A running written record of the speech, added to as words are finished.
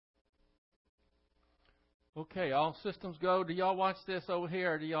Okay, all systems go. Do y'all watch this over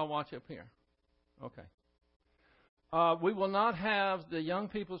here or do y'all watch up here? Okay. We will not have the young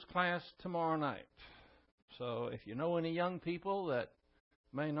people's class tomorrow night. So if you know any young people that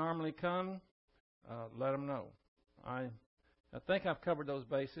may normally come, let them know. I think I've covered those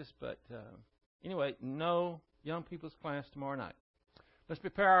bases, but anyway, no young people's class tomorrow night. Let's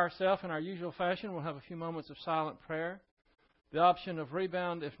prepare ourselves in our usual fashion. We'll have a few moments of silent prayer. The option of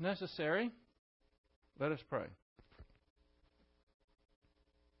rebound if necessary. Let us pray.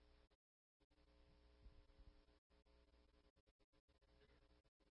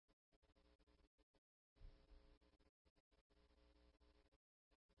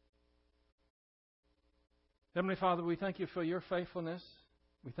 Heavenly Father, we thank you for your faithfulness.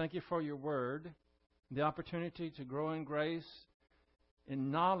 We thank you for your word, the opportunity to grow in grace, in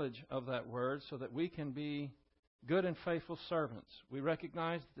knowledge of that word, so that we can be good and faithful servants. We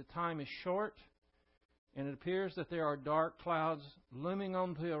recognize that the time is short, and it appears that there are dark clouds looming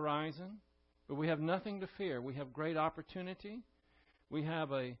on the horizon, but we have nothing to fear. We have great opportunity. We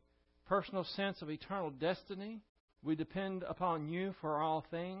have a personal sense of eternal destiny. We depend upon you for all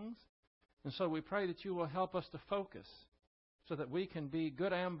things. And so we pray that you will help us to focus so that we can be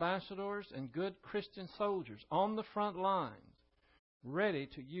good ambassadors and good Christian soldiers on the front lines, ready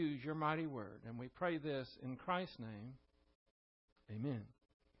to use your mighty word. And we pray this in Christ's name. Amen.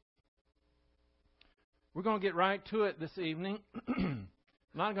 We're going to get right to it this evening. I'm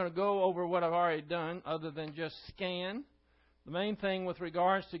not going to go over what I've already done other than just scan. The main thing with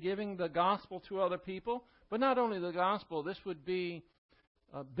regards to giving the gospel to other people, but not only the gospel, this would be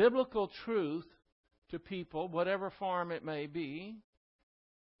biblical truth to people, whatever form it may be.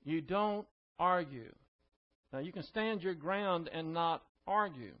 You don't argue. Now, you can stand your ground and not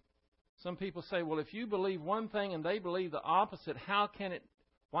argue. Some people say, well, if you believe one thing and they believe the opposite, how can it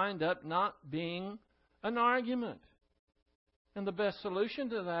wind up not being an argument? And the best solution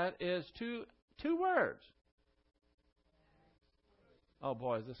to that is two words. Oh,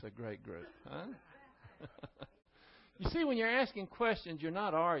 boy, is this a great group, huh? You see, when you're asking questions, you're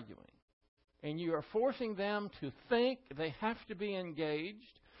not arguing. And you are forcing them to think. They have to be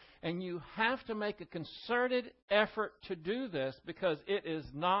engaged. And you have to make a concerted effort to do this because it is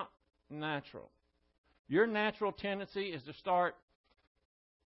not natural. Your natural tendency is to start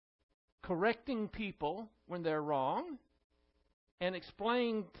correcting people when they're wrong and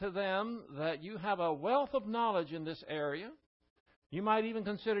explain to them that you have a wealth of knowledge in this area. You might even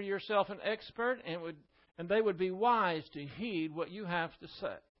consider yourself an expert, and they would be wise to heed what you have to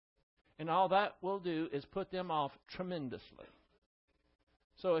say. And all that will do is put them off tremendously.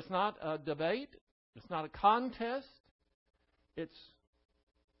 So it's not a debate. It's not a contest. It's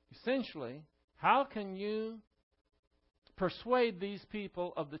essentially, how can you persuade these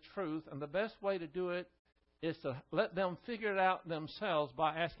people of the truth? And the best way to do it is to let them figure it out themselves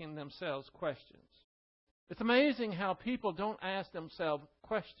by asking themselves questions. It's amazing how people don't ask themselves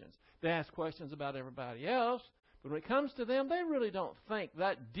questions. They ask questions about everybody else, but when it comes to them, they really don't think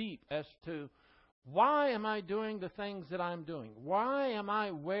that deep as to, why am I doing the things that I'm doing? Why am I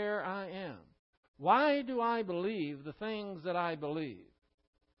where I am? Why do I believe the things that I believe?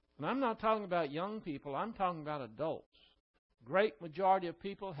 And I'm not talking about young people. I'm talking about adults. Great majority of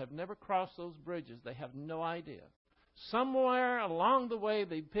people have never crossed those bridges. They have no idea. Somewhere along the way,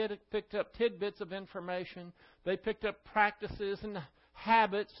 they picked up tidbits of information. They picked up practices and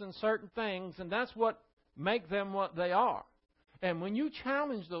habits and certain things, and that's what make them what they are. And when you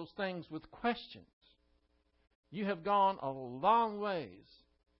challenge those things with questions, you have gone a long ways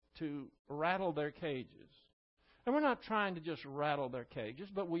to rattle their cages. And we're not trying to just rattle their cages,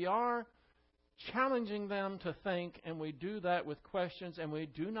 but we are challenging them to think, and we do that with questions, and we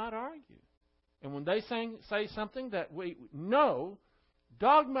do not argue. And when they say something that we know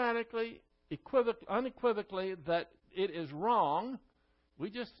dogmatically, unequivocally that it is wrong, we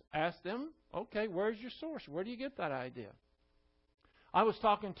just ask them, okay, where's your source? Where do you get that idea? I was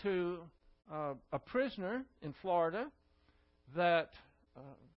talking to a prisoner in Florida that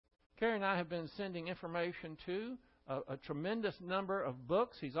Carrie and I have been sending information to, a tremendous number of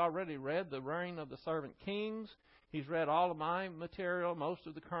books. He's already read The Reign of the Servant Kings. He's read all of my material, most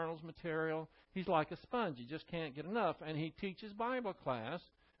of the Colonel's material. He's like a sponge. He just can't get enough. And he teaches Bible class,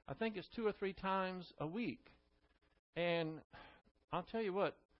 I think it's 2 or 3 times a week. And I'll tell you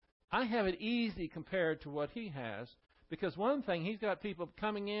what, I have it easy compared to what he has, because one thing, he's got people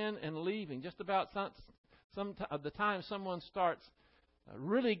coming in and leaving. Just about some of the time someone starts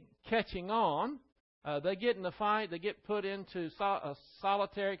really catching on, they get in a fight, they get put into a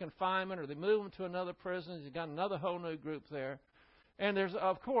solitary confinement, or they move them to another prison. You've got another whole new group there. And there's,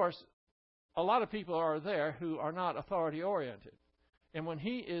 of course, a lot of people are there who are not authority-oriented. And when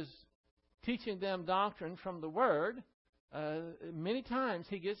he is teaching them doctrine from the Word, many times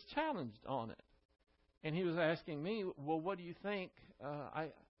he gets challenged on it. And he was asking me, well, what do you think?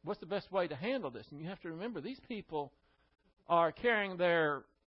 What's the best way to handle this? And you have to remember, these people are carrying their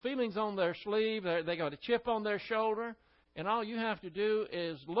feelings on their sleeve. They got a chip on their shoulder. And all you have to do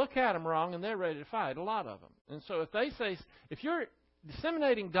is look at them wrong, and they're ready to fight, a lot of them. And so if you're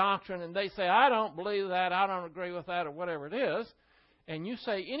disseminating doctrine and they say, I don't believe that, I don't agree with that, or whatever it is, and you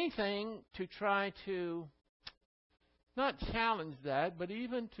say anything to try to not challenge that, but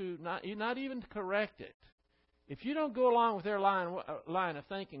even to not even to correct it, if you don't go along with their line of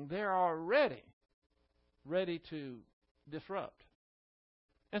thinking, they're already ready to disrupt.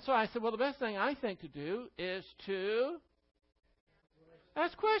 And so I said, well, the best thing I think to do is to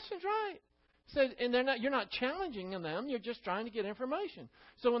ask questions, right? Said, and you're not challenging them. You're just trying to get information.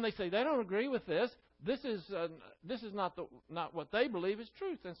 So when they say they don't agree with this is not what they believe is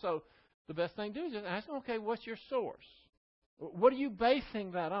truth. And so the best thing to do is just ask them, okay, what's your source? What are you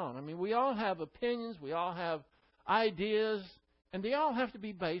basing that on? I mean, we all have opinions. We all have ideas. And they all have to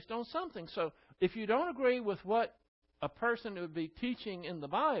be based on something. So if you don't agree with what a person would be teaching in the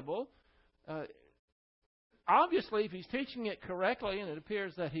Bible, obviously if he's teaching it correctly, and it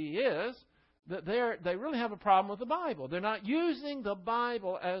appears that he is, that they really have a problem with the Bible. They're not using the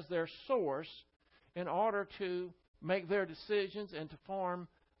Bible as their source in order to make their decisions and to form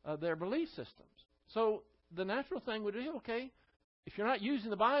their belief systems. So the natural thing would be, okay, if you're not using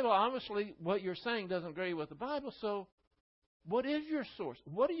the Bible, obviously what you're saying doesn't agree with the Bible, so what is your source?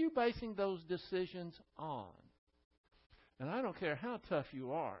 What are you basing those decisions on? And I don't care how tough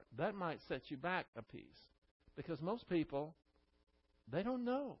you are, that might set you back a piece. Because most people, they don't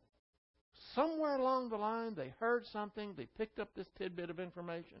know. Somewhere along the line, they heard something, they picked up this tidbit of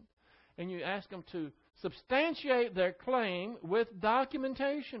information, and you ask them to substantiate their claim with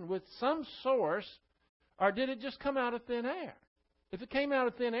documentation, with some source, or did it just come out of thin air? If it came out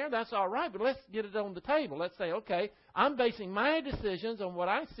of thin air, that's all right, but let's get it on the table. Let's say, okay, I'm basing my decisions on what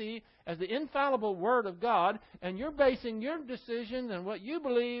I see as the infallible Word of God, and you're basing your decisions and what you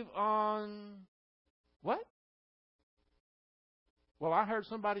believe on what? Well, I heard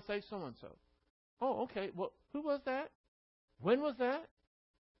somebody say so-and-so. Oh, okay. Well, who was that? When was that?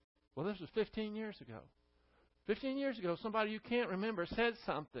 Well, this was 15 years ago. 15 years ago, somebody you can't remember said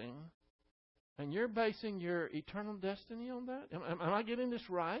something, and you're basing your eternal destiny on that? Am I getting this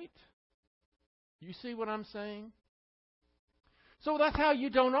right? You see what I'm saying? So that's how you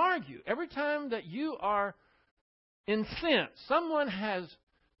don't argue. Every time that you are incensed, someone has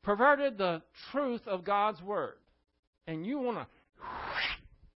perverted the truth of God's Word, and you want to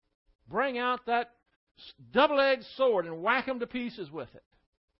bring out that double-edged sword and whack them to pieces with it.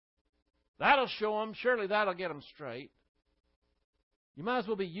 That'll show them. Surely that'll get them straight. You might as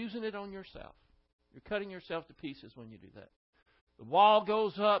well be using it on yourself. You're cutting yourself to pieces when you do that. The wall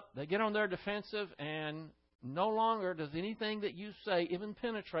goes up. They get on their defensive, and no longer does anything that you say even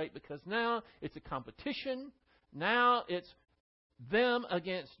penetrate, because now it's a competition. Now it's them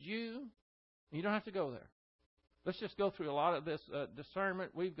against you. You don't have to go there. Let's just go through a lot of this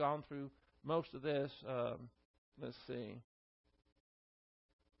discernment. We've gone through most of this. Let's see.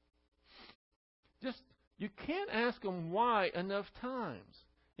 You can't ask them why enough times.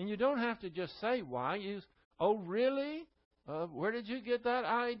 And you don't have to just say why. Oh, really? Where did you get that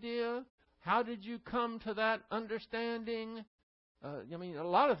idea? How did you come to that understanding? I mean, a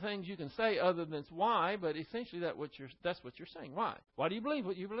lot of things you can say other than why, but essentially that's what you're saying. Why? Why do you believe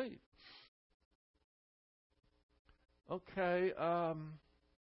what you believe? Okay.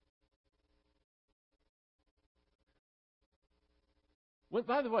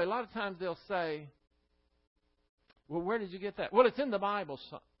 By the way, a lot of times they'll say, well, where did you get that? Well, it's in the Bible.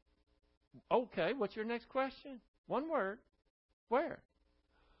 Okay, what's your next question? One word. Where?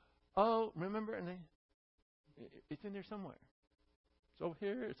 Oh, remember? And it's in there somewhere. It's over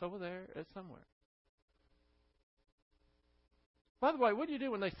here. It's over there. It's somewhere. By the way, what do you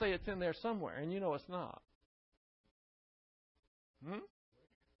do when they say it's in there somewhere and you know it's not?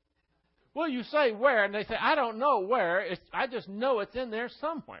 Well, you say where, and they say, I don't know where. I just know it's in there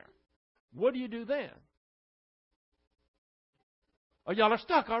somewhere. What do you do then? Oh, y'all are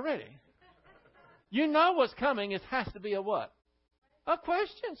stuck already. You know what's coming. It has to be a what? A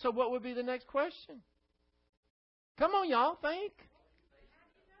question. So what would be the next question? Come on, y'all, think.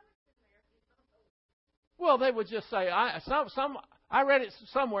 Well, they would just say, I read it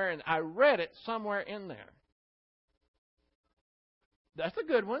somewhere, and I read it somewhere in there. That's a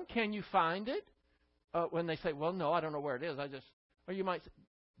good one. Can you find it? When they say, well, no, I don't know where it is. Or you might say,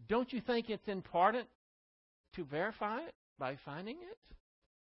 don't you think it's important to verify it by finding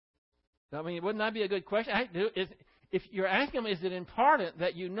it? I mean, wouldn't that be a good question? If you're asking them, is it important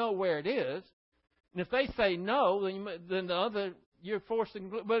that you know where it is? And if they say no, then the other, you're forced to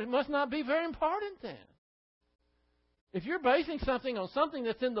conclude, but it must not be very important then. If you're basing something on something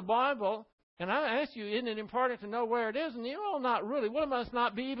that's in the Bible, and I ask you, isn't it important to know where it is? And you're, well, not really. Well, it must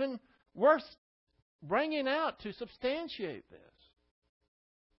not be even worth bringing out to substantiate this.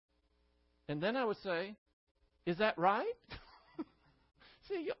 And then I would say, is that right?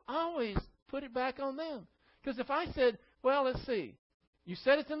 See, you always put it back on them. Because if I said, well, let's see, you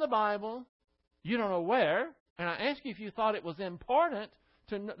said it's in the Bible, you don't know where, and I ask you if you thought it was important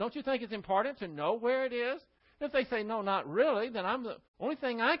to know, don't you think it's important to know where it is? If they say, no, not really, then the only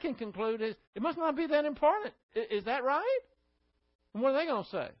thing I can conclude is it must not be that important. Is that right? And what are they going to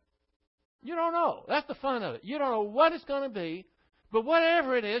say? You don't know. That's the fun of it. You don't know what it's going to be, but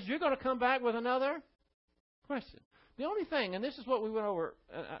whatever it is, you're going to come back with another question. The only thing, and this is what we went over,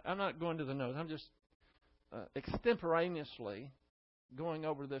 I'm not going to the notes, I'm just extemporaneously going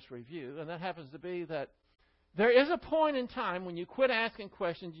over this review, and that happens to be that there is a point in time when you quit asking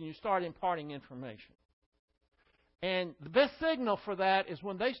questions and you start imparting information. And the best signal for that is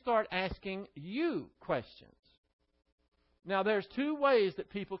when they start asking you questions. Now, there's two ways that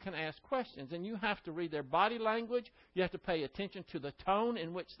people can ask questions, and you have to read their body language. You have to pay attention to the tone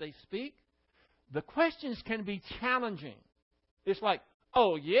in which they speak. The questions can be challenging. It's like,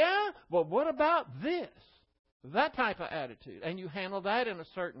 oh, yeah? Well, what about this? That type of attitude. And you handle that in a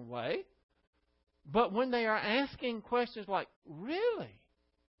certain way. But when they are asking questions like, really?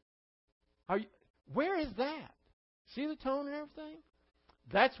 Where is that? See the tone and everything?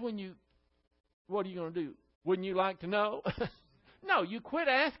 That's when what are you going to do? Wouldn't you like to know? No, you quit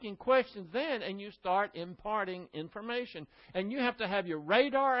asking questions then and you start imparting information. And you have to have your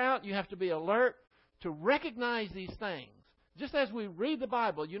radar out. You have to be alert to recognize these things. Just as we read the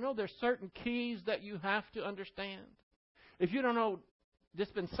Bible, you know there's certain keys that you have to understand. If you don't know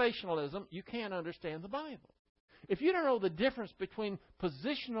dispensationalism, you can't understand the Bible. If you don't know the difference between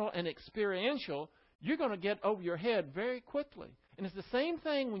positional and experiential, you're going to get over your head very quickly. And it's the same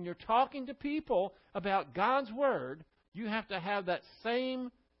thing when you're talking to people about God's Word. You have to have that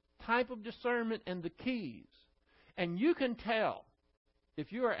same type of discernment and the keys. And you can tell,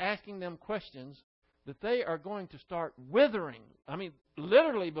 if you are asking them questions, that they are going to start withering. I mean,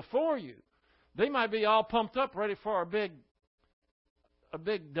 literally before you. They might be all pumped up, ready for a big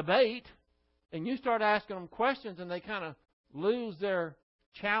debate, and you start asking them questions, and they kind of lose their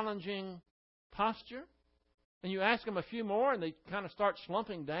challenging posture. And you ask them a few more, and they kind of start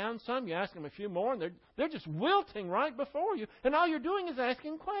slumping down some. You ask them a few more, and they're just wilting right before you. And all you're doing is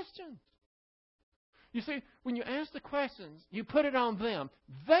asking questions. You see, when you ask the questions, you put it on them.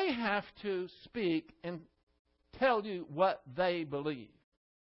 They have to speak and tell you what they believe.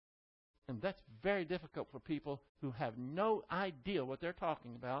 And that's very difficult for people who have no idea what they're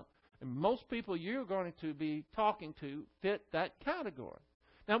talking about. And most people you're going to be talking to fit that category.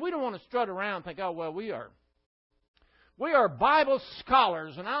 Now, we don't want to strut around and think, oh, well, we are Bible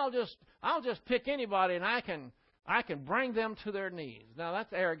scholars, and I'll just pick anybody, and I can bring them to their knees. Now,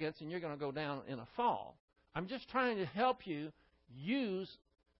 that's arrogance, and you're going to go down in a fall. I'm just trying to help you use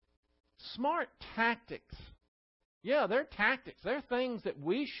smart tactics. Yeah, they're tactics. They're things that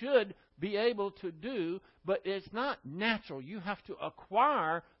we should be able to do, but it's not natural. You have to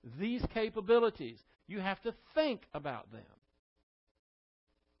acquire these capabilities. You have to think about them.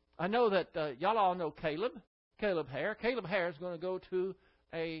 I know that y'all all know Caleb Hare. Caleb Hare is going to go to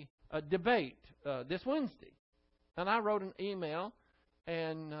a debate this Wednesday. And I wrote an email,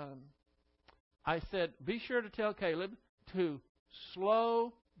 and I said, be sure to tell Caleb to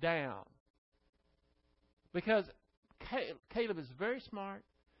slow down. Because Caleb is very smart,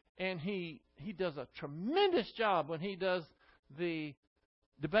 and he does a tremendous job when he does the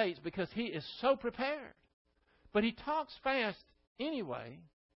debates because he is so prepared. But he talks fast anyway,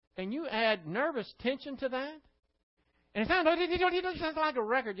 and you add nervous tension to that, and it sounds like a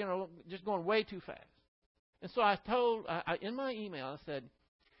record, just going way too fast. And so I told, in my email, I said,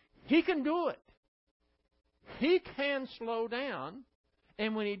 he can do it. He can slow down,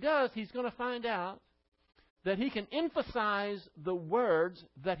 and when he does, he's going to find out that he can emphasize the words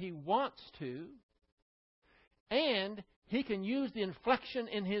that he wants to, and he can use the inflection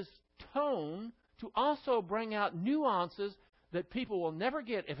in his tone to also bring out nuances that people will never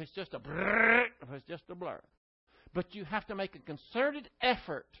get if it's just a blur. But you have to make a concerted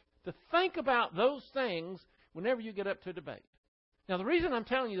effort to think about those things whenever you get up to debate. Now, the reason I'm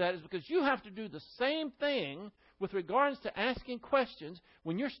telling you that is because you have to do the same thing with regards to asking questions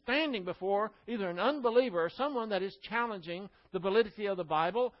when you're standing before either an unbeliever or someone that is challenging the validity of the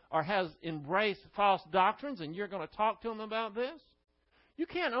Bible or has embraced false doctrines, and you're going to talk to them about this? You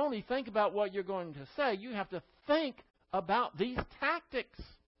can't only think about what you're going to say. You have to think about these tactics.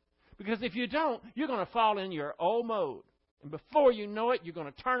 Because if you don't, you're going to fall in your old mode. And before you know it, you're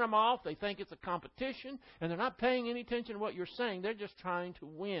going to turn them off. They think it's a competition, and they're not paying any attention to what you're saying. They're just trying to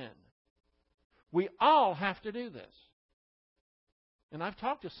win. We all have to do this. And I've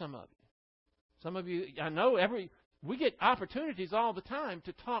talked to some of you. Some of you, I know we get opportunities all the time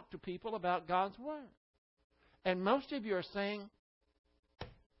to talk to people about God's Word. And most of you are saying,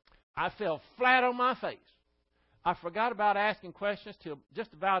 I fell flat on my face. I forgot about asking questions till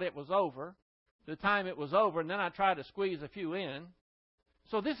just about it was over. The time it was over, and then I tried to squeeze a few in.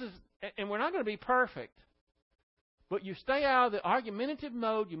 So this is, and we're not going to be perfect, but you stay out of the argumentative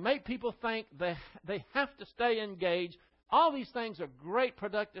mode. You make people think they have to stay engaged. All these things are great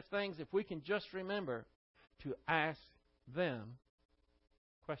productive things if we can just remember to ask them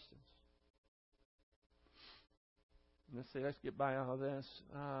questions. Let's get by all this.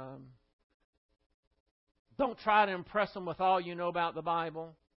 Don't try to impress them with all you know about the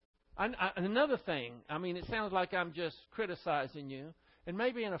Bible. Another thing, it sounds like I'm just criticizing you, and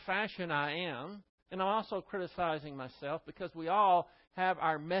maybe in a fashion I am, and I'm also criticizing myself because we all have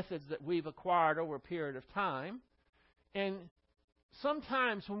our methods that we've acquired over a period of time. And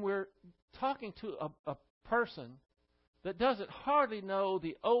sometimes when we're talking to a person that doesn't hardly know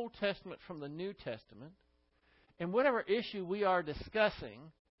the Old Testament from the New Testament, and whatever issue we are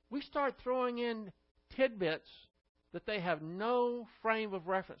discussing, we start throwing in tidbits that they have no frame of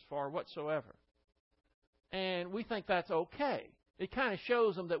reference for whatsoever. And we think that's okay. It kind of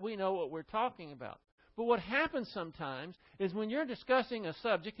shows them that we know what we're talking about. But what happens sometimes is when you're discussing a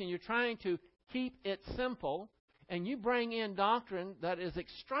subject and you're trying to keep it simple, and you bring in doctrine that is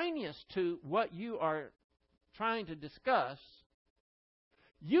extraneous to what you are trying to discuss,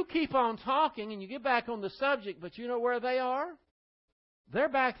 you keep on talking and you get back on the subject, but you know where they are? They're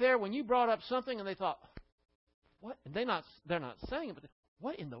back there when you brought up something and they thought, what? And they're not saying it, but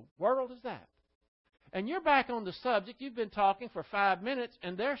what in the world is that? And you're back on the subject. You've been talking for 5 minutes,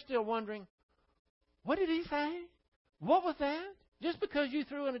 and they're still wondering, what did he say? What was that? Just because you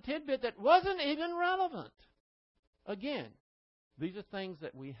threw in a tidbit that wasn't even relevant. Again, these are things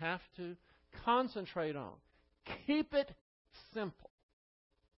that we have to concentrate on. Keep it simple,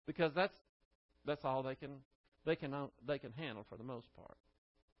 because that's all they can handle for the most part.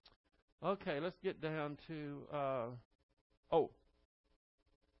 Okay, let's get down to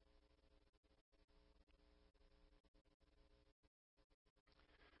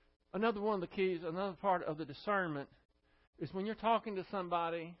another one of the keys, another part of the discernment is when you're talking to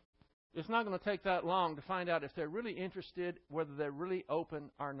somebody, it's not going to take that long to find out if they're really interested, whether they're really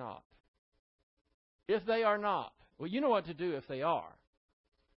open or not. If they are not, well, you know what to do if they are.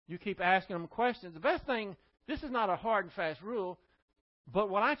 You keep asking them questions. The best thing, this is not a hard and fast rule, but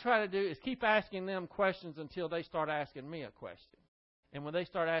what I try to do is keep asking them questions until they start asking me a question. And when they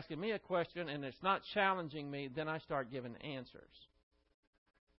start asking me a question and it's not challenging me, then I start giving answers.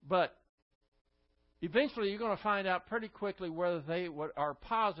 But eventually you're going to find out pretty quickly whether they are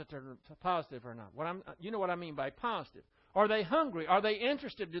positive or not. You know what I mean by positive. Are they hungry? Are they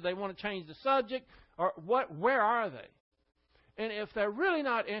interested? Do they want to change the subject? Or where are they? And if they're really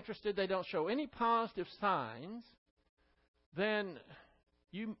not interested, they don't show any positive signs, then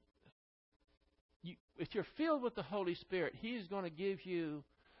if you're filled with the Holy Spirit, He's going to give you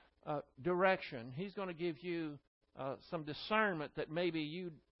direction. He's going to give you some discernment that maybe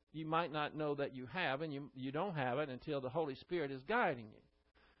you might not know that you have, and you don't have it until the Holy Spirit is guiding you.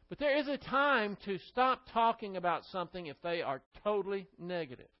 But there is a time to stop talking about something if they are totally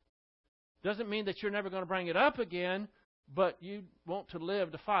negative. Doesn't mean that you're never going to bring it up again, but you want to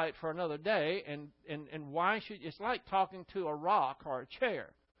live to fight for another day. And why should? It's like talking to a rock or a chair.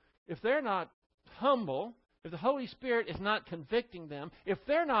 If they're not humble, if the Holy Spirit is not convicting them, if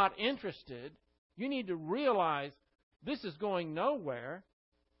they're not interested, you need to realize this is going nowhere.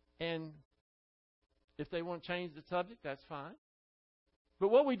 And if they want to change the subject, that's fine. But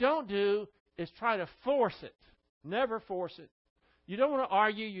what we don't do is try to force it. Never force it. You don't want to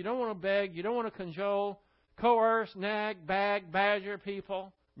argue. You don't want to beg. You don't want to cajole, coerce, nag, badger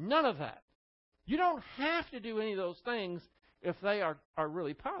people. None of that. You don't have to do any of those things if they are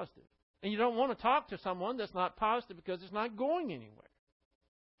really positive. And you don't want to talk to someone that's not positive because it's not going anywhere.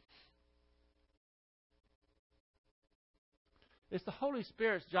 It's the Holy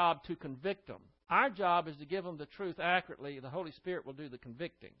Spirit's job to convict them. Our job is to give them the truth accurately. The Holy Spirit will do the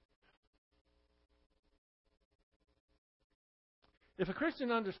convicting. If a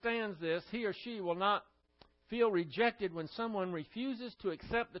Christian understands this, he or she will not feel rejected when someone refuses to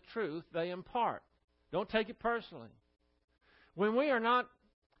accept the truth they impart. Don't take it personally. When we are not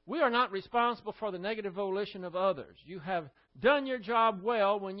responsible for the negative volition of others. You have done your job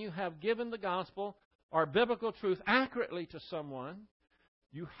well when you have given the gospel or biblical truth accurately to someone.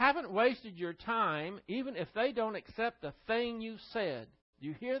 You haven't wasted your time, even if they don't accept the thing you said. Do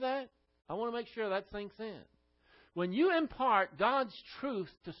you hear that? I want to make sure that sinks in. When you impart God's truth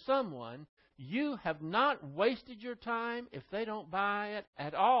to someone, you have not wasted your time if they don't buy it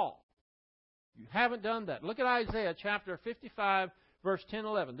at all. You haven't done that. Look at Isaiah chapter 55, verse 10,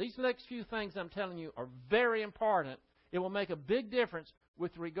 11. These next few things I'm telling you are very important. It will make a big difference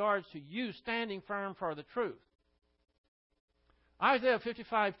with regards to you standing firm for the truth. Isaiah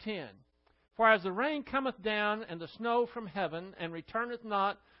 55:10. For as the rain cometh down and the snow from heaven, and returneth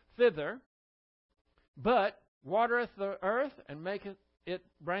not thither, but watereth the earth, and maketh it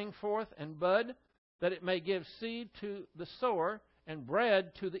bring forth and bud, that it may give seed to the sower, and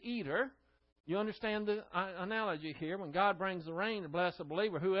bread to the eater. You understand the analogy here? When God brings the rain to bless a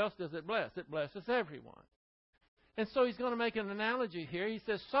believer, who else does it bless? It blesses everyone. And so he's going to make an analogy here. He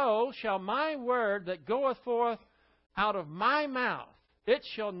says, so shall my word that goeth forth out of my mouth, it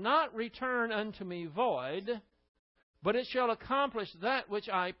shall not return unto me void, but it shall accomplish that which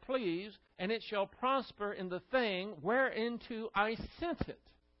I please, and it shall prosper in the thing whereinto I sent it.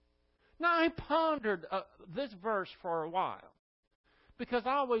 Now, I pondered this verse for a while, because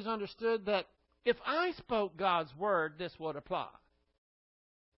I always understood that if I spoke God's word, this would apply.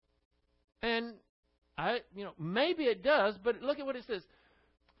 And maybe it does, but look at what it says.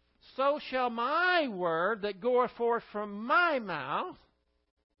 So shall my word that goeth forth from my mouth,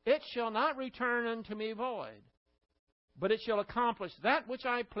 it shall not return unto me void, but it shall accomplish that which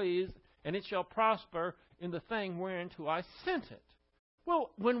I please, and it shall prosper in the thing whereinto I sent it. Well,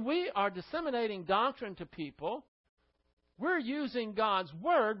 when we are disseminating doctrine to people, we're using God's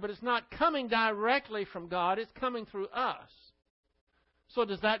word, but it's not coming directly from God. It's coming through us. So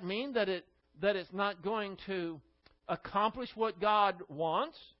does that mean that it's not going to accomplish what God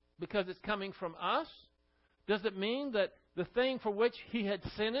wants because it's coming from us? Does it mean that the thing for which He had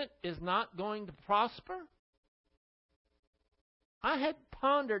sent it is not going to prosper? I had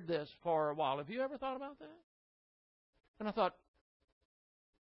pondered this for a while. Have you ever thought about that? And I thought,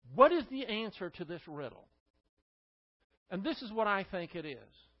 what is the answer to this riddle? And this is what I think it is.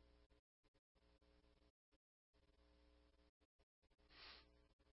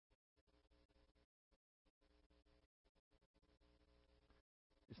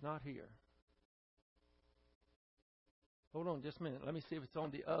 It's not here. Hold on just a minute. Let me see if it's on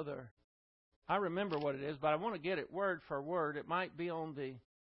the other. I remember what it is, but I want to get it word for word. It might be on the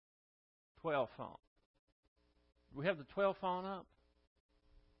 12 font. Do we have the 12 font up?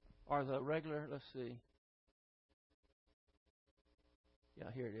 Or the regular? Let's see. Yeah,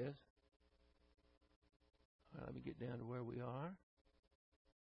 here it is. All right, let me get down to where we are.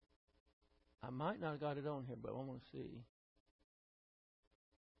 I might not have got it on here, but I want to see.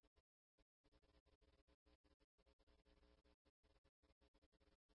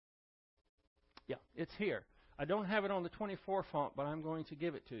 Yeah, it's here. I don't have it on the 24 font, but I'm going to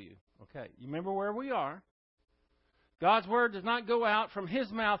give it to you. Okay, you remember where we are. God's word does not go out from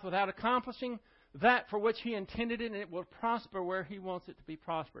His mouth without accomplishing that for which He intended it, and it will prosper where He wants it to be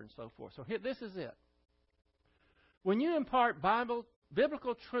prospered and so forth. So here, this is it. When you impart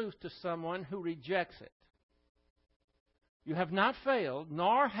biblical truth to someone who rejects it, you have not failed,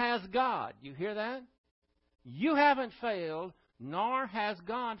 nor has God. You hear that? You haven't failed, nor has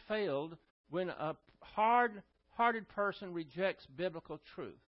God failed when a hard-hearted person rejects biblical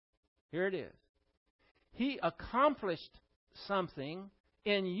truth. Here it is. He accomplished something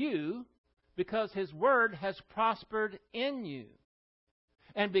in you because His word has prospered in you.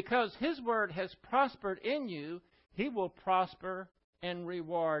 And because His word has prospered in you, He will prosper and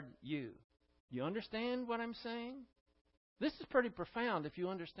reward you. You understand what I'm saying? This is pretty profound if you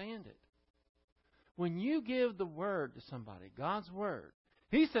understand it. When you give the word to somebody, God's word,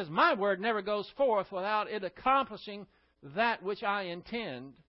 He says, my word never goes forth without it accomplishing that which I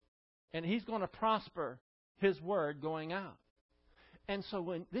intend. And He's going to prosper His word going out. And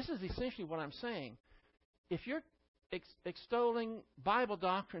so this is essentially what I'm saying. If you're extolling Bible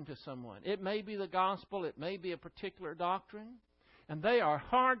doctrine to someone, it may be the gospel, it may be a particular doctrine, and they are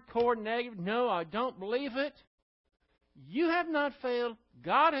hardcore negative, no, I don't believe it. You have not failed.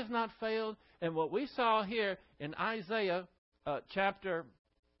 God has not failed. And what we saw here in Isaiah chapter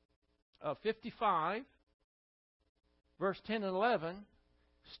 55, verse 10 and 11,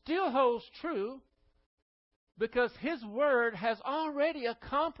 still holds true Because His Word has already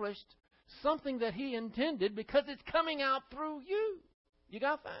accomplished something that He intended because it's coming out through you. You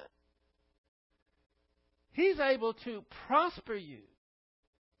got that? He's able to prosper you.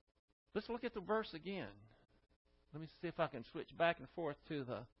 Let's look at the verse again. Let me see if I can switch back and forth to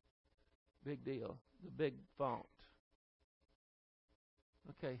the big deal, the big font.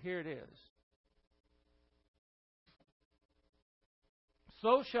 Okay, here it is.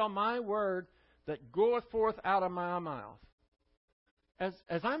 So shall my word that goeth forth out of my mouth.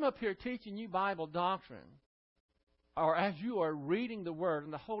 As I'm up here teaching you Bible doctrine, or as you are reading the Word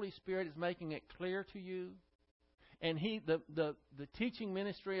and the Holy Spirit is making it clear to you, and the teaching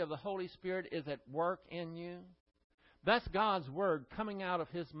ministry of the Holy Spirit is at work in you, that's God's Word coming out of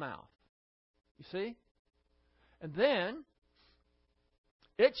His mouth. You see? And then,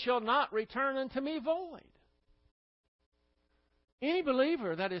 it shall not return unto me void. Any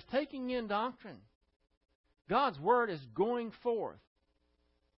believer that is taking in doctrine, God's Word is going forth.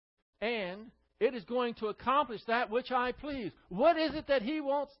 And it is going to accomplish that which I please. What is it that He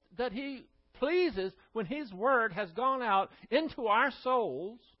wants, that He pleases when His Word has gone out into our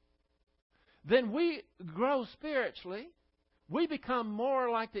souls? Then we grow spiritually. We become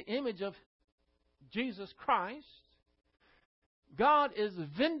more like the image of Jesus Christ. God is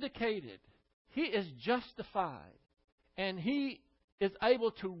vindicated. He is justified. And He is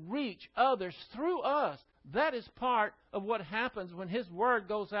able to reach others through us. That is part of what happens when His Word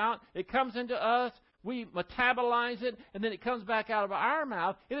goes out. It comes into us, we metabolize it, and then it comes back out of our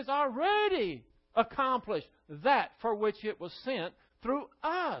mouth. It has already accomplished that for which it was sent through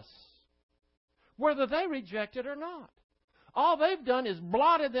us, whether they reject it or not. All they've done is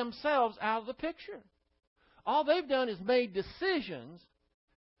blotted themselves out of the picture. All they've done is made decisions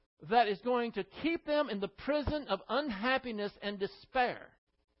that is going to keep them in the prison of unhappiness and despair.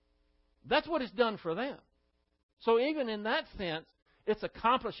 That's what it's done for them. So even in that sense, it's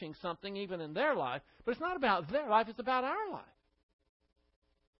accomplishing something even in their life. But it's not about their life, it's about our life.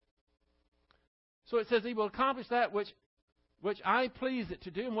 So it says He will accomplish that which I please it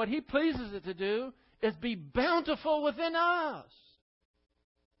to do. And what He pleases it to do is be bountiful within us.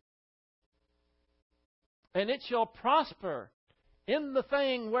 And it shall prosper in the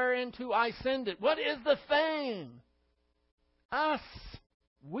thing whereinto I send it. What is the thing? Us.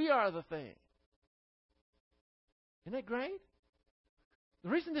 We are the thing. Isn't that great? The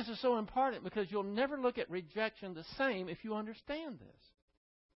reason this is so important because you'll never look at rejection the same if you understand this.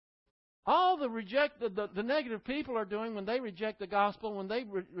 All the negative people are doing when they reject the gospel, when they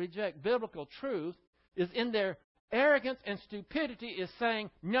reject biblical truth, is in their arrogance and stupidity is saying,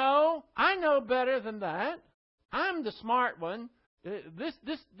 no, I know better than that. I'm the smart one.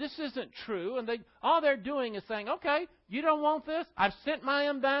 This isn't true. And all they're doing is saying, okay, you don't want this? I've sent my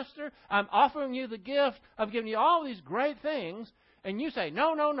ambassador. I'm offering you the gift. I've given you all these great things. And you say,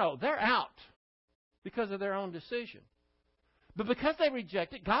 no, they're out because of their own decision. But because they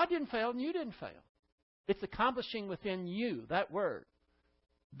reject it, God didn't fail and you didn't fail. It's accomplishing within you, that word,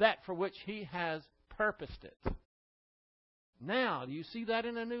 that for which He has purposed it. Now, do you see that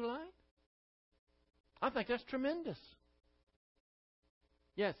in a new light? I think that's tremendous.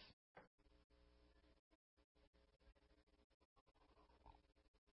 Yes.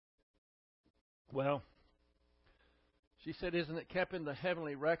 Well, she said, isn't it kept in the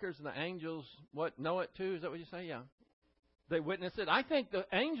heavenly records and the angels, know it too? Is that what you say? Yeah. They witness it. I think the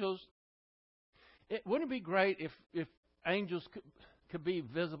angels, wouldn't it be great if angels could be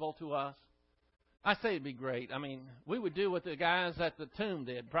visible to us? I say it'd be great. I mean, we would do what the guys at the tomb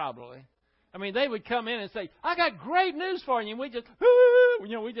did, probably. I mean, they would come in and say, I got great news for you.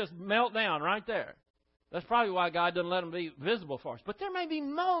 And we just melt down right there. That's probably why God doesn't let them be visible for us. But there may be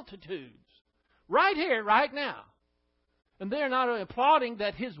multitudes right here, right now. And they're not only applauding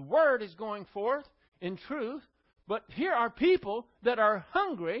that His Word is going forth in truth, but here are people that are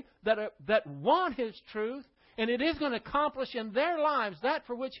hungry, that want His truth, and it is going to accomplish in their lives that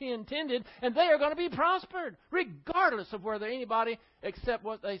for which He intended, and they are going to be prospered, regardless of whether anybody accept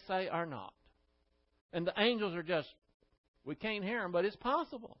what they say or not. And the angels are just, we can't hear them, but it's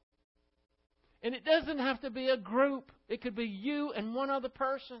possible. And it doesn't have to be a group. It could be you and one other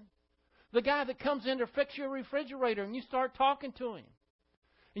person. The guy that comes in to fix your refrigerator and you start talking to him.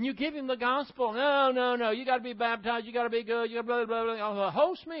 And you give him the gospel. No. You got to be baptized. You got to be good. You got blah, blah, blah. A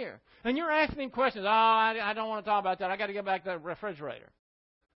whole smear. And you're asking him questions. I don't want to talk about that. I got to get back to the refrigerator.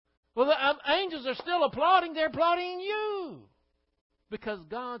 Well, the angels are still applauding. They're applauding you. Because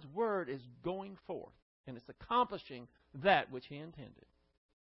God's Word is going forth. And it's accomplishing that which He intended.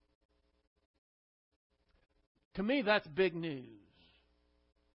 To me, that's big news.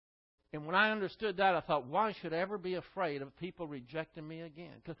 And when I understood that, I thought, why should I ever be afraid of people rejecting me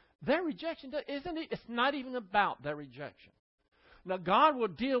again? Because their rejection, isn't it? It's not even about their rejection. Now, God will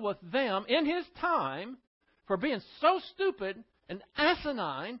deal with them in His time for being so stupid and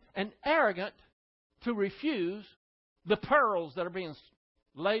asinine and arrogant to refuse the pearls that are being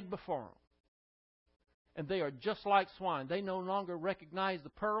laid before them. And they are just like swine. They no longer recognize the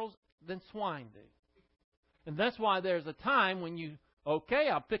pearls than swine do. And that's why there's a time when you, okay,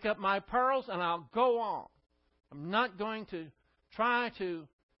 I'll pick up my pearls and I'll go on. I'm not going to try to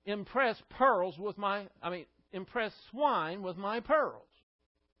impress swine with my pearls.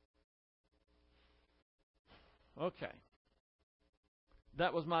 Okay.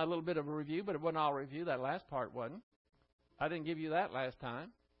 That was my little bit of a review, but it wasn't all review. That last part wasn't. I didn't give you that last time.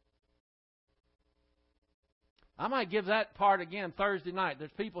 I might give that part again Thursday night.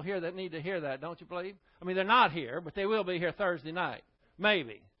 There's people here that need to hear that, don't you believe? I mean, they're not here, but they will be here Thursday night.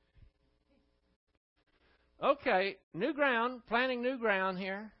 Maybe. Okay, new ground, planting new ground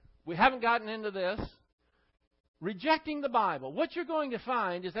here. We haven't gotten into this. Rejecting the Bible. What you're going to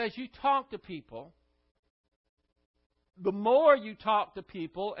find is as you talk to people, the more you talk to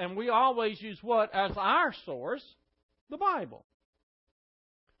people, and we always use what as our source? The Bible.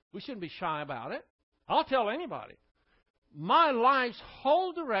 We shouldn't be shy about it. I'll tell anybody. My life's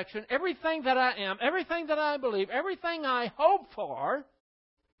whole direction, everything that I am, everything that I believe, everything I hope for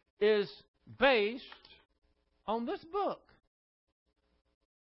is based on this book.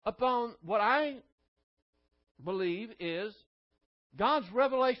 Upon what I believe is God's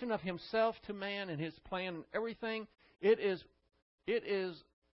revelation of Himself to man and His plan and everything. It is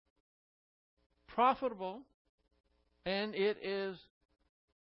profitable, and it is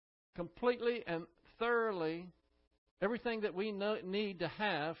completely and thoroughly everything that we need to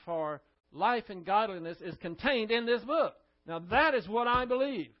have for life and godliness is contained in this book. Now, that is what I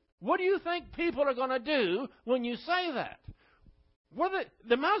believe. What do you think people are going to do when you say that?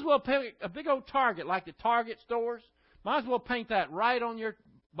 They might as well pick a big old target like the Target stores. Might as well paint that right on your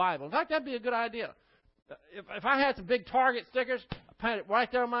Bible. In fact, that'd be a good idea. If I had some big Target stickers, I'd paint it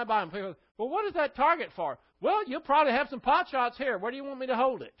right there on my Bible. People go, well, what is that Target for? Well, you'll probably have some pot shots here. Where do you want me to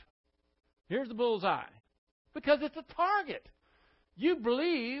hold it? Here's the bullseye. Because it's a target. You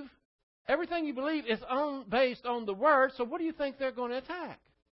believe, everything you believe is based on the Word, so what do you think they're going to attack?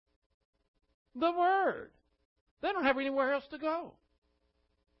 The Word. They don't have anywhere else to go.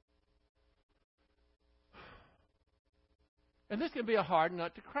 And this can be a hard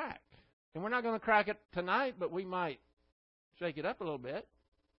nut to crack. And we're not going to crack it tonight, but we might shake it up a little bit.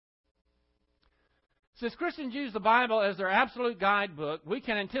 Since Christians use the Bible as their absolute guidebook, we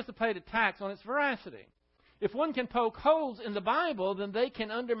can anticipate attacks on its veracity. If one can poke holes in the Bible, then they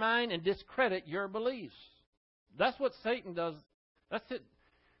can undermine and discredit your beliefs. That's what Satan does. That's it.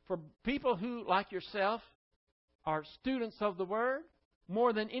 For people who, like yourself, are students of the Word,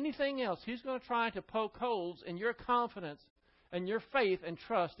 more than anything else, he's going to try to poke holes in your confidence and your faith and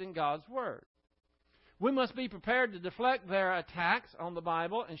trust in God's Word. We must be prepared to deflect their attacks on the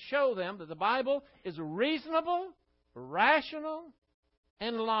Bible and show them that the Bible is reasonable, rational,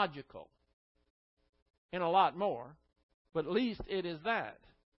 and logical. And a lot more, but at least it is that.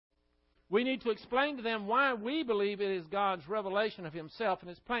 We need to explain to them why we believe it is God's revelation of Himself and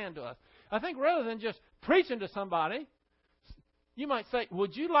His plan to us. I think rather than just preaching to somebody, you might say,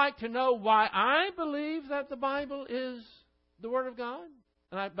 would you like to know why I believe that the Bible is the Word of God?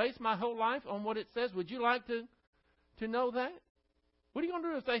 And I base my whole life on what it says. Would you like to know that? What are you going to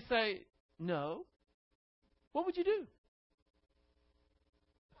do if they say no? What would you do?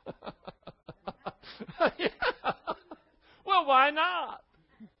 Yeah. Well, why not?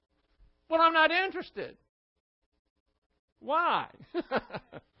 Well, I'm not interested. Why?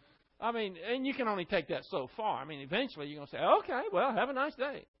 I mean, and you can only take that so far. I mean, eventually you're going to say, okay, well, have a nice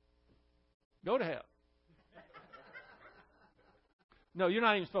day. Go to hell. No, you're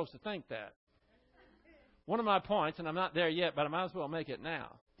not even supposed to think that. One of my points, and I'm not there yet, but I might as well make it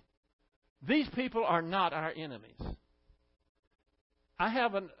now. These people are not our enemies. I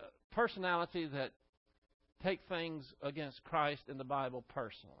have a personality that take things against Christ and the Bible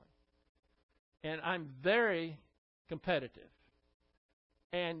personally. And I'm very competitive.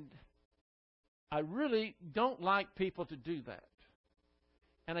 And I really don't like people to do that.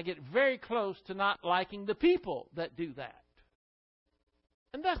 And I get very close to not liking the people that do that.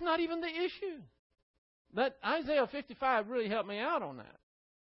 And that's not even the issue. That Isaiah 55 really helped me out on that.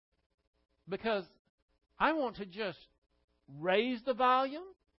 Because I want to just raise the volume.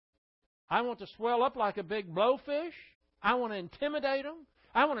 I want to swell up like a big blowfish. I want to intimidate them.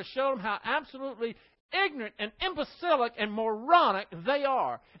 I want to show them how absolutely ignorant and imbecilic and moronic they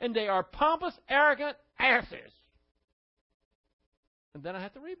are. And they are pompous, arrogant asses. And then I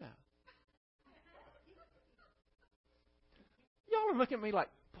have to rebound. Y'all are looking at me like,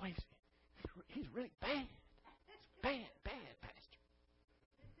 boy, he's really bad. It's bad, Pastor.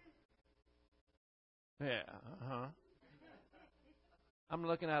 Yeah, I'm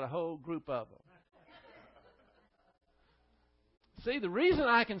looking at a whole group of them. See, the reason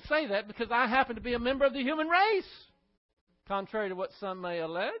I can say that because I happen to be a member of the human race, contrary to what some may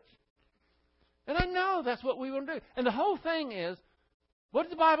allege. And I know that's what we want to do. And the whole thing is, what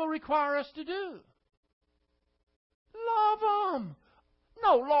does the Bible require us to do? Love them.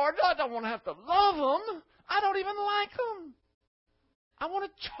 No, Lord, I don't want to have to love them. I don't even like them. I want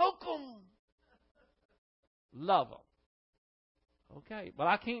to choke them. Love them. Okay, but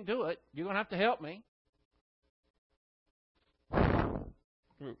I can't do it. You're going to have to help me.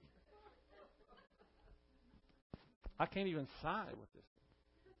 I can't even side with this.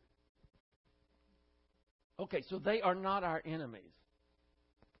 Okay, so they are not our enemies.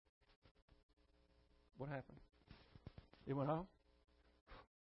 What happened? It went on?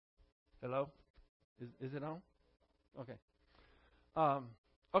 Hello? Is it on? Okay.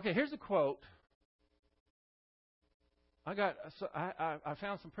 Okay, here's a quote. I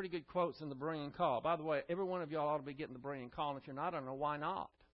found some pretty good quotes in the Berean Call. By the way, every one of y'all ought to be getting the Berean Call. And if you're not, I don't know why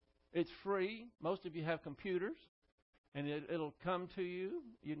not. It's free. Most of you have computers, and it'll come to you.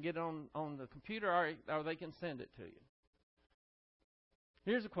 You can get it on the computer, or they can send it to you.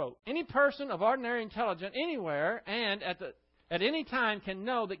 Here's a quote. Any person of ordinary intelligence anywhere and at any time can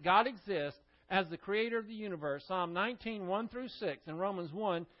know that God exists as the creator of the universe. Psalm 19, 1 through 6, and Romans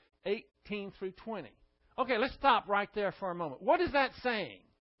 1, 18 through 20. Okay, let's stop right there for a moment. What is that saying?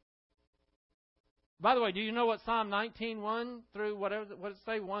 By the way, do you know what Psalm 19, 1 through whatever, what does it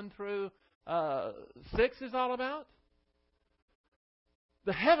say, 1 through 6 is all about?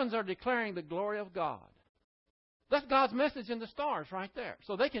 The heavens are declaring the glory of God. That's God's message in the stars right there.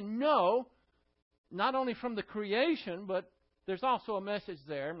 So they can know not only from the creation, but there's also a message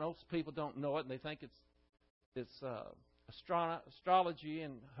there. Most people don't know it, and they think it's astrology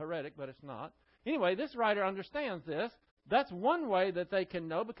and heretic, but it's not. Anyway, this writer understands this. That's one way that they can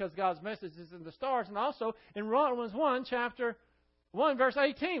know because God's message is in the stars. And also in Romans 1, chapter 1, verse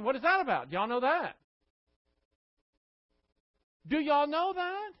 18. What is that about? Y'all know that? Do y'all know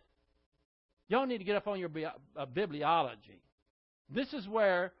that? Y'all need to get up on your bibliology. This is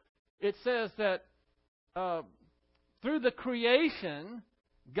where it says that through the creation,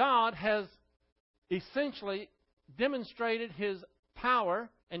 God has essentially demonstrated His power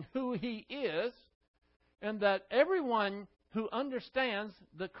and who He is, and that everyone who understands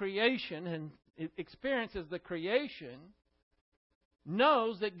the creation and experiences the creation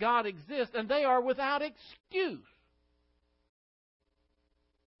knows that God exists, and they are without excuse.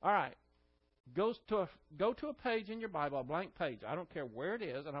 All right. Go to a page in your Bible, a blank page. I don't care where it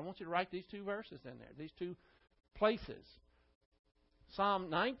is, and I want you to write these two verses in there, these two places. Psalm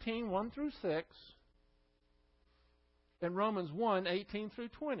 19, 1 through 6, and Romans 1, 18 through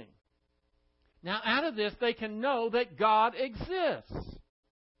 20. Now, out of this, they can know that God exists.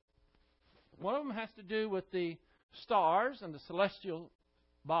 One of them has to do with the stars and the celestial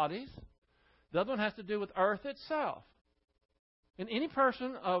bodies. The other one has to do with earth itself. And any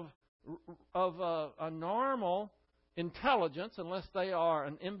person of a normal intelligence, unless they are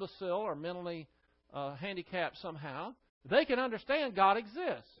an imbecile or mentally handicapped somehow, they can understand God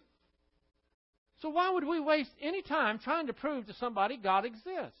exists. So why would we waste any time trying to prove to somebody God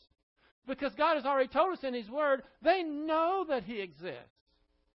exists? Because God has already told us in His Word, they know that He exists.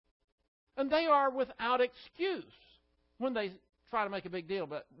 And they are without excuse when they try to make a big deal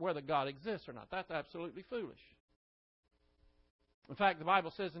about whether God exists or not. That's absolutely foolish. In fact, the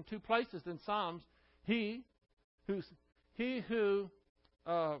Bible says in two places in Psalms, he who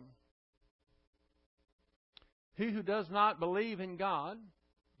does not believe in God,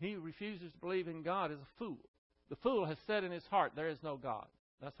 he who refuses to believe in God is a fool. The fool has said in his heart, there is no God.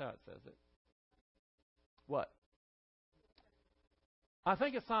 That's how it says it. What? I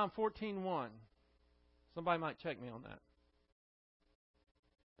think it's Psalm 14:1. Somebody might check me on that.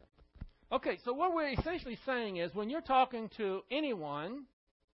 Okay, so what we're essentially saying is when you're talking to anyone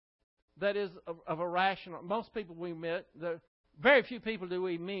that is of a rational, most people we meet, very few people do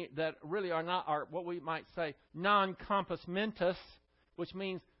we meet that really are what we might say non-compos mentis, which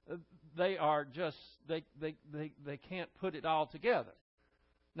means they are just, they can't put it all together.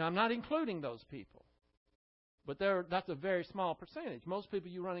 Now, I'm not including those people, but that's a very small percentage. Most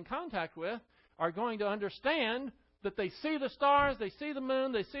people you run in contact with are going to understand that they see the stars, they see the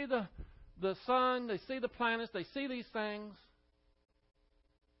moon, they see the the sun, they see the planets, they see these things,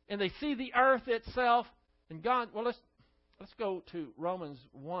 and they see the earth itself. And God, well, let's go to Romans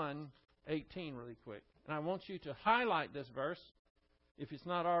 1:18 really quick. And I want you to highlight this verse if it's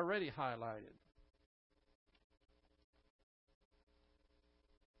not already highlighted.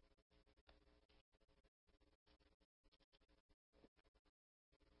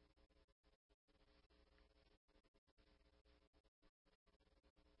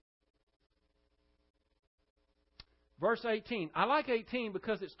 Verse 18. I like 18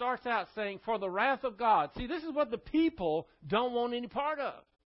 because it starts out saying, for the wrath of God. See, this is what the people don't want any part of.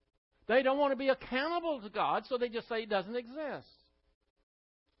 They don't want to be accountable to God, so they just say it doesn't exist.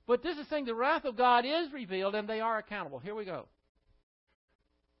 But this is saying the wrath of God is revealed and they are accountable. Here we go.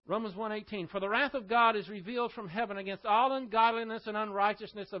 Romans 1:18. For the wrath of God is revealed from heaven against all ungodliness and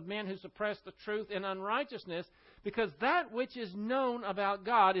unrighteousness of men who suppress the truth in unrighteousness, because that which is known about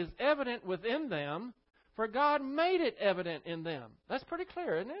God is evident within them, for God made it evident in them. That's pretty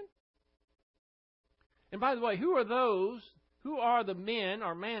clear, isn't it? And by the way, who are those? Who are the men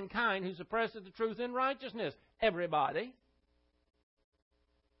or mankind who suppresses the truth in righteousness? Everybody.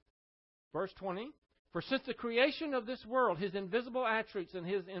 Verse 20. For since the creation of this world, His invisible attributes and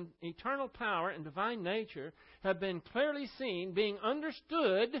His eternal power and divine nature have been clearly seen, being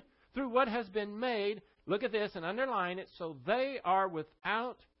understood through what has been made. Look at this and underline it. So they are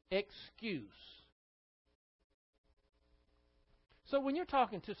without excuse. So when you're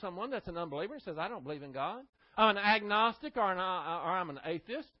talking to someone that's an unbeliever and says, I don't believe in God, I'm an agnostic or I'm an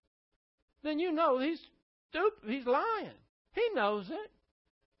atheist, then you know he's stupid. He's lying. He knows it.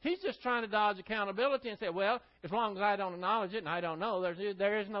 He's just trying to dodge accountability and say, well, as long as I don't acknowledge it and I don't know,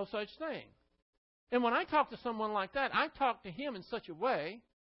 there is no such thing. And when I talk to someone like that, I talk to him in such a way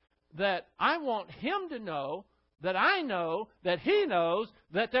that I want him to know that I know that he knows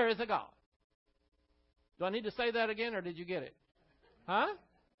that there is a God. Do I need to say that again, or did you get it? Huh?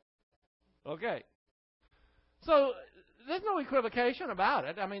 Okay. So there's no equivocation about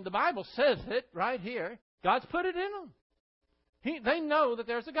it. I mean, the Bible says it right here. God's put it in them. They know that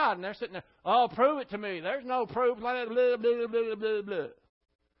there's a God, and they're sitting there, oh, prove it to me. There's no proof. Blah, blah, blah, blah, blah, blah.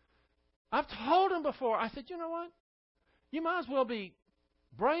 I've told them before. I said, you know what? You might as well be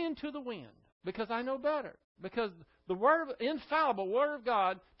braying to the wind, because I know better. Because the infallible Word of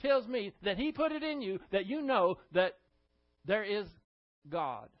God tells me that He put it in you, that you know that there is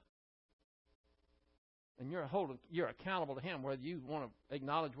God. And you're accountable to Him, whether you want to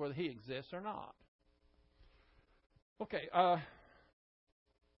acknowledge whether He exists or not. Okay,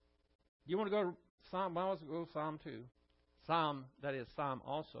 you want to go to Psalm? Well, let's go to Psalm 2. Psalm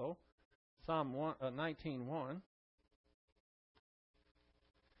also. Psalm 19:1.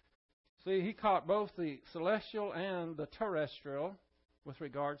 See, he caught both the celestial and the terrestrial with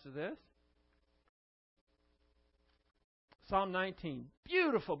regards to this. Psalm 19.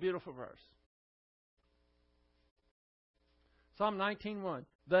 Beautiful, beautiful verse. Psalm 19:1.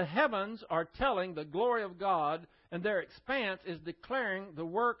 The heavens are telling the glory of God, and their expanse is declaring the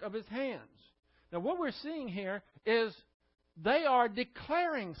work of His hands. Now, what we're seeing here is they are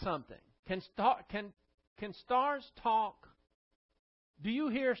declaring something. Can stars talk?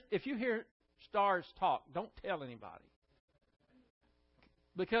 If you hear stars talk, don't tell anybody.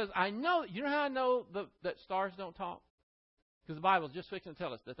 Because I know, you know how I know that stars don't talk? Because the Bible is just fixing to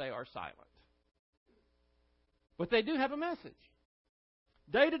tell us that they are silent. But they do have a message.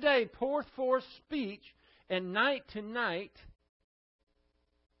 Day to day poureth forth speech, and night to night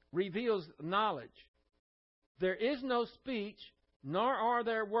reveals knowledge. There is no speech, nor are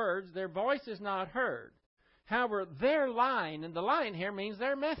there words. Their voice is not heard. However, their line, and the line here means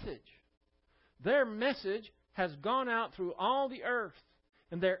their message. Their message has gone out through all the earth,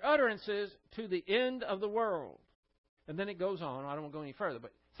 and their utterances to the end of the world. And then it goes on. I don't want to go any further,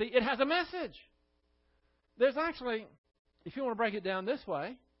 but see, it has a message. There's actually, if you want to break it down this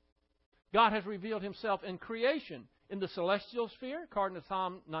way, God has revealed Himself in creation, in the celestial sphere, according to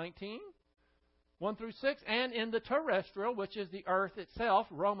Psalm 19, 1 through 6, and in the terrestrial, which is the earth itself,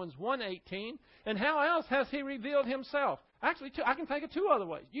 Romans 1:18. And how else has He revealed Himself? Actually, I can think of two other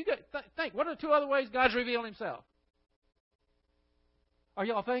ways. You think, what are the two other ways God's revealed Himself? Are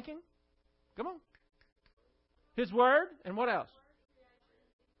y'all thinking? Come on. His Word, and what else?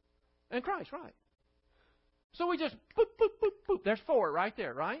 And Christ, right. So we just, boop, boop, boop, boop. There's four right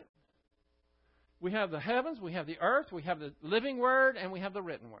there, right? We have the heavens, we have the earth, we have the living Word, and we have the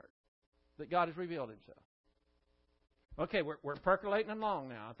written Word that God has revealed Himself. Okay, we're percolating along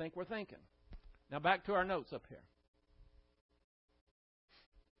now. I think we're thinking. Now back to our notes up here.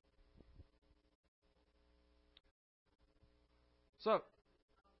 So,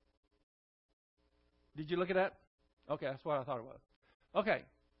 Did you look at that? Okay, that's what I thought it was. Okay.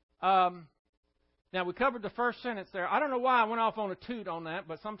 Now, we covered the first sentence there. I don't know why I went off on a toot on that,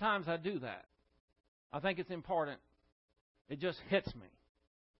 but sometimes I do that. I think it's important. It just hits me.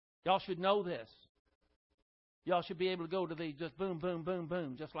 Y'all should know this. Y'all should be able to go to these just boom, boom, boom,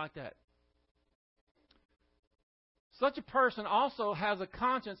 boom, just like that. Such a person also has a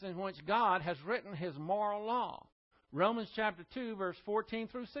conscience in which God has written His moral law. Romans chapter 2, verse 14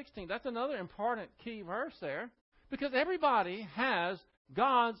 through 16. That's another important key verse there. Because everybody has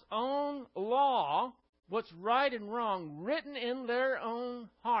God's own law, what's right and wrong, written in their own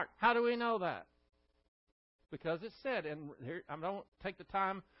heart. How do we know that? Because it's said, and here, I don't take the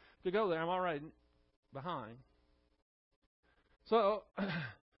time to go there. I'm already behind. So,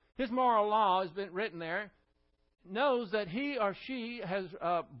 His moral law has been written there. Knows that he or she has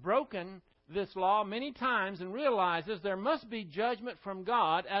broken this law many times and realizes there must be judgment from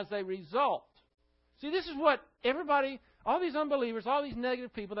God as a result. See, this is what everybody, all these unbelievers, all these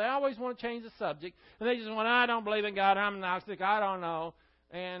negative people, they always want to change the subject. And they just want, I don't believe in God, I'm agnostic, I don't know.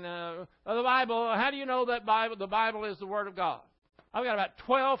 And the Bible, how do you know that the Bible is the Word of God? I've got about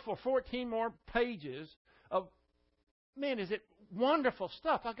 12 or 14 more pages of, man, is it wonderful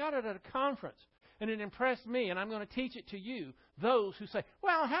stuff. I got it at a conference. And it impressed me, and I'm going to teach it to you, those who say,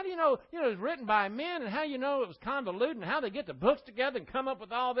 well, how do you know, it was written by men, and how you know it was convoluted, and how they get the books together and come up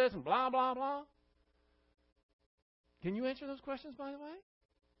with all this, and blah, blah, blah? Can you answer those questions, by the way?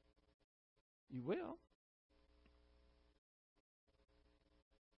 You will.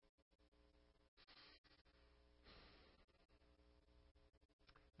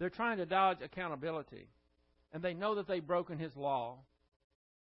 They're trying to dodge accountability, and they know that they've broken His law,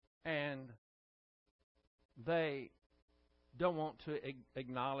 and they don't want to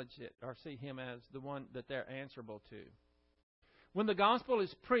acknowledge it or see Him as the one that they're answerable to. When the gospel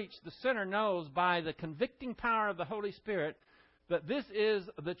is preached, the sinner knows by the convicting power of the Holy Spirit that this is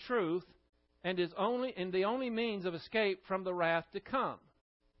the truth and is the only means of escape from the wrath to come.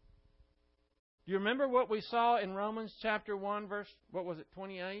 Do you remember what we saw in Romans chapter 1, verse,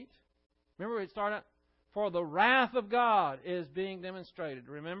 28? Remember it started, for the wrath of God is being demonstrated.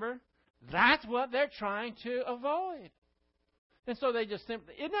 Remember? That's what they're trying to avoid. And so they just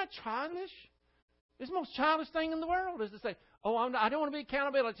simply, isn't that childish? It's the most childish thing in the world is to say, oh, I don't want to be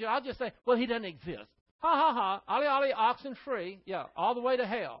accountability. I'll just say, well, He doesn't exist. Ha, ha, ha. Ollie, ollie, oxen free. Yeah, all the way to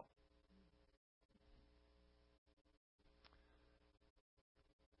hell.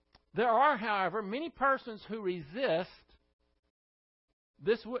 There are, however, many persons who resist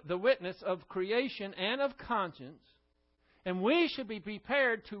the witness of creation and of conscience, and we should be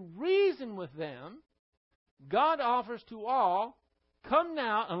prepared to reason with them. God offers to all, come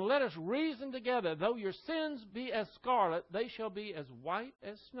now and let us reason together. Though your sins be as scarlet, they shall be as white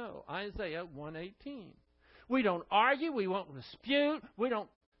as snow. Isaiah 1:18. We don't argue. We won't dispute. We don't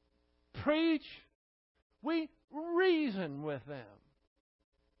preach. We reason with them.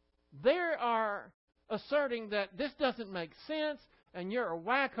 They are asserting that this doesn't make sense and you're a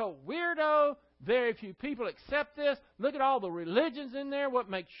wacko weirdo. Very few people accept this. Look at all the religions in there. What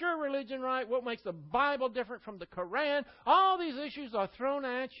makes your religion right? What makes the Bible different from the Quran? All these issues are thrown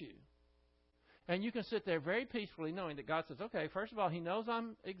at you. And you can sit there very peacefully knowing that God says, okay, first of all, He knows I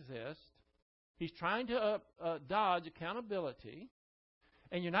exist. He's trying to dodge accountability.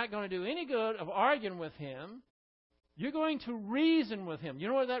 And you're not going to do any good of arguing with Him. You're going to reason with Him. You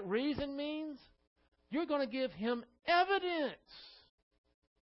know what that reason means? You're going to give Him evidence.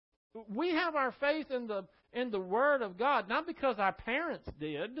 We have our faith in the Word of God, not because our parents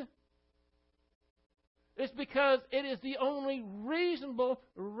did. It's because it is the only reasonable,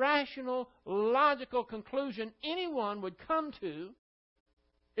 rational, logical conclusion anyone would come to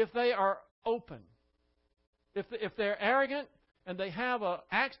if they are open. If they're arrogant and they have an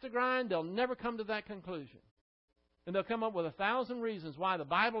axe to grind, they'll never come to that conclusion. And they'll come up with 1,000 reasons why the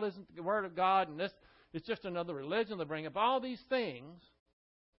Bible isn't the Word of God and this is just another religion. They'll bring up all these things.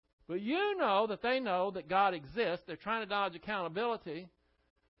 But you know that God exists. They're trying to dodge accountability.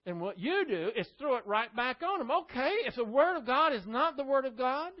 And what you do is throw it right back on them. Okay, if the Word of God is not the Word of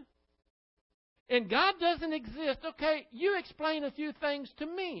God, and God doesn't exist, okay, you explain a few things to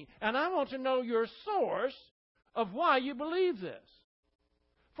me. And I want to know your source of why you believe this.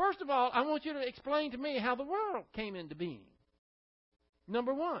 First of all, I want you to explain to me how the world came into being.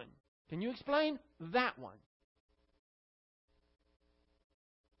 Number one, can you explain that one?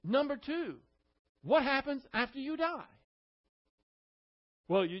 Number two, what happens after you die?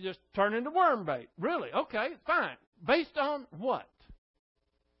 Well, you just turn into worm bait. Really? Okay, fine. Based on what?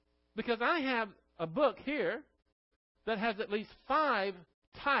 Because I have a book here that has at least 5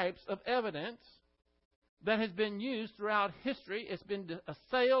 types of evidence that has been used throughout history. It's been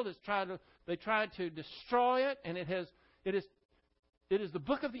assailed. They tried to destroy it, and it is the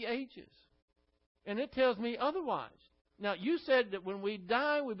book of the ages. And it tells me otherwise. Now, you said that when we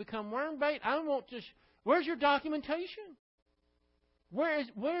die, we become worm bait. Where's your documentation?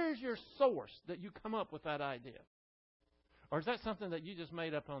 Where's your source that you come up with that idea? Or is that something that you just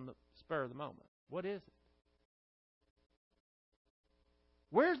made up on the spur of the moment? What is it?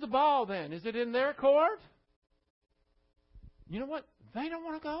 Where's the ball then? Is it in their court? You know what? They don't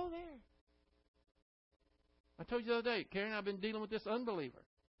want to go there. I told you the other day, Karen and I have been dealing with this unbeliever.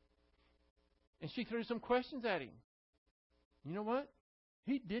 And she threw some questions at him. You know what?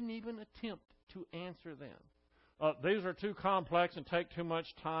 He didn't even attempt to answer them. These are too complex and take too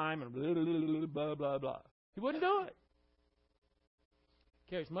much time and blah, blah, blah, blah, blah, blah. He wouldn't do it.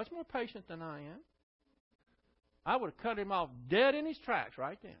 Carrie's much more patient than I am. I would have cut him off dead in his tracks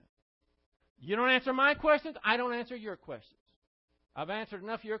right then. You don't answer my questions, I don't answer your questions. I've answered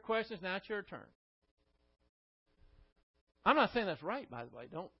enough of your questions, now it's your turn. I'm not saying that's right, by the way.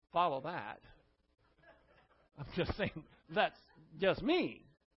 Don't follow that. I'm just saying that's just me.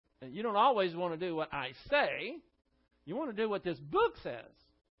 You don't always want to do what I say. You want to do what this book says.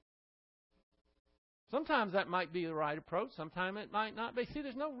 Sometimes that might be the right approach. Sometimes it might not be. See,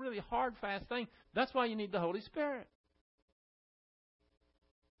 there's no really hard, fast thing. That's why you need the Holy Spirit.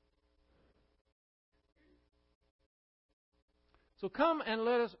 So come and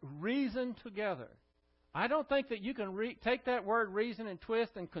let us reason together. I don't think that you can take that word reason and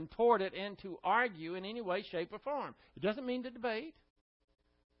twist and contort it into argue in any way, shape, or form. It doesn't mean to debate.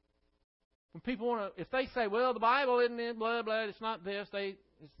 When people want to, if they say, well, the Bible isn't in blah, blah, it's not this, it's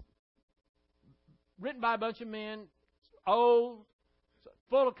written by a bunch of men, old,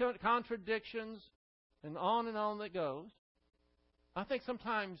 full of contradictions, and on that goes. I think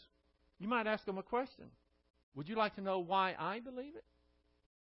sometimes you might ask them a question. Would you like to know why I believe it?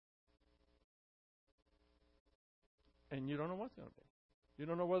 And you don't know what's going to be. You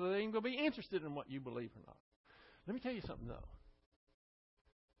don't know whether they're even going to be interested in what you believe or not. Let me tell you something, though.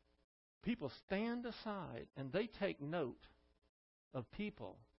 People stand aside and they take note of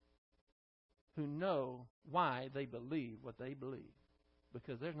people who know why they believe what they believe.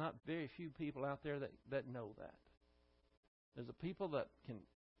 Because there's not very few people out there that know that. There's a people that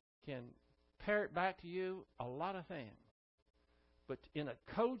can parrot back to you a lot of things. But in a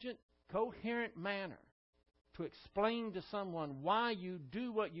cogent, coherent manner, to explain to someone why you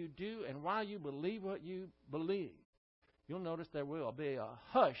do what you do and why you believe what you believe, you'll notice there will be a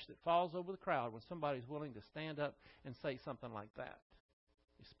hush that falls over the crowd when somebody's willing to stand up and say something like that,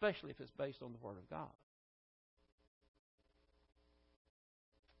 especially if it's based on the Word of God.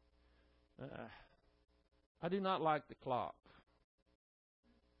 I do not like the clock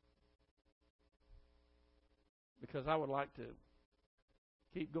because I would like to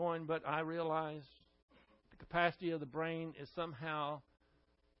keep going, but I realize the capacity of the brain is somehow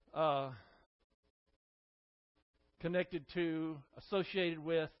associated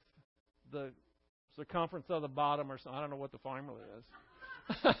with the circumference of the bottom or something. I don't know what the formula is.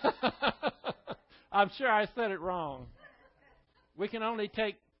 I'm sure I said it wrong. We can only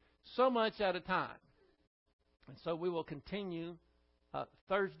take so much at a time. And so we will continue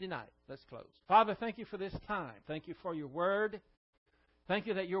Thursday night. Let's close. Father, thank you for this time. Thank you for your word. Thank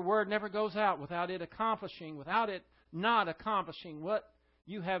you that your word never goes out without it not accomplishing what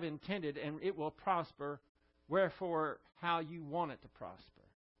you have intended, and it will prosper, wherefore, how you want it to prosper.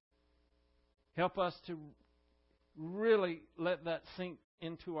 Help us to really let that sink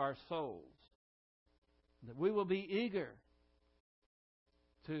into our souls, that we will be eager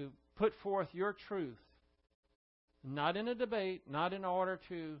to put forth your truth, not in a debate, not in order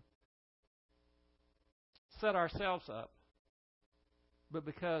to set ourselves up, but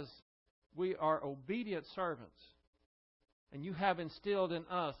because we are obedient servants, and you have instilled in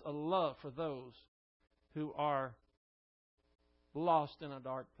us a love for those who are lost in a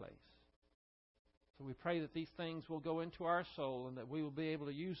dark place. So we pray that these things will go into our soul and that we will be able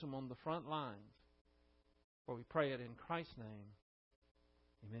to use them on the front lines. For we pray it in Christ's name.